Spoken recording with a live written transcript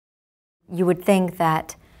you would think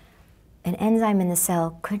that an enzyme in the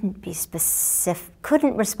cell couldn't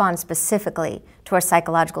respond specifically to our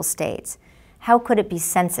psychological states. How could it be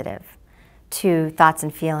sensitive to thoughts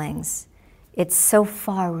and feelings? It's so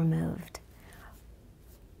far removed.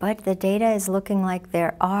 But the data is looking like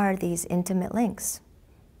there are these intimate links.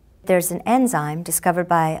 There's an enzyme discovered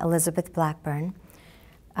by Elizabeth Blackburn,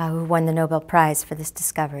 who won the Nobel Prize for this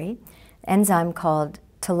discovery, an enzyme called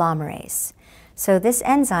telomerase. So this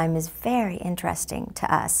enzyme is very interesting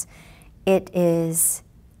to us. It is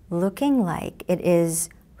looking like it is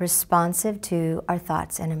responsive to our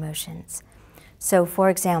thoughts and emotions. So for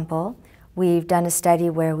example, we've done a study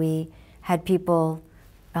where we had people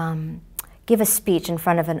give a speech in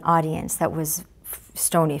front of an audience that was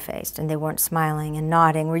stony-faced and they weren't smiling and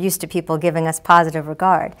nodding. We're used to people giving us positive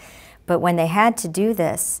regard. But when they had to do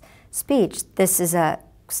this speech, this is a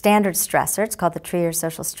standard stressor. It's called the Trier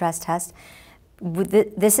social stress test.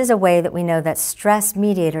 This is a way that we know that stress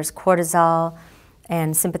mediators, cortisol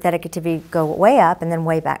and sympathetic activity, go way up and then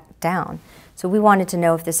way back down. So we wanted to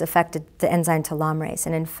know if this affected the enzyme telomerase,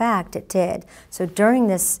 and in fact it did. So during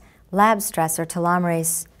this lab stressor,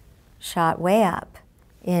 telomerase shot way up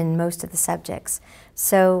in most of the subjects.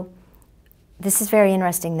 So this is very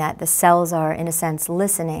interesting that the cells are, in a sense,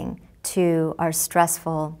 listening to our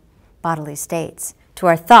stressful bodily states, to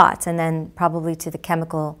our thoughts, and then probably to the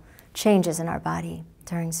chemical changes in our body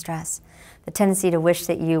during stress. The tendency to wish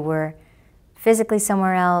that you were physically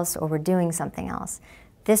somewhere else or were doing something else.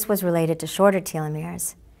 This was related to shorter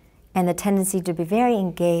telomeres, and the tendency to be very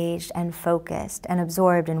engaged and focused and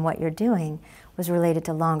absorbed in what you're doing was related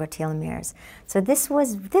to longer telomeres. So this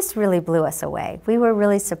really blew us away. We were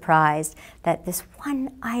really surprised that this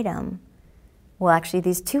one item, well actually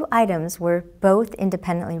these two items were both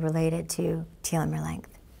independently related to telomere length.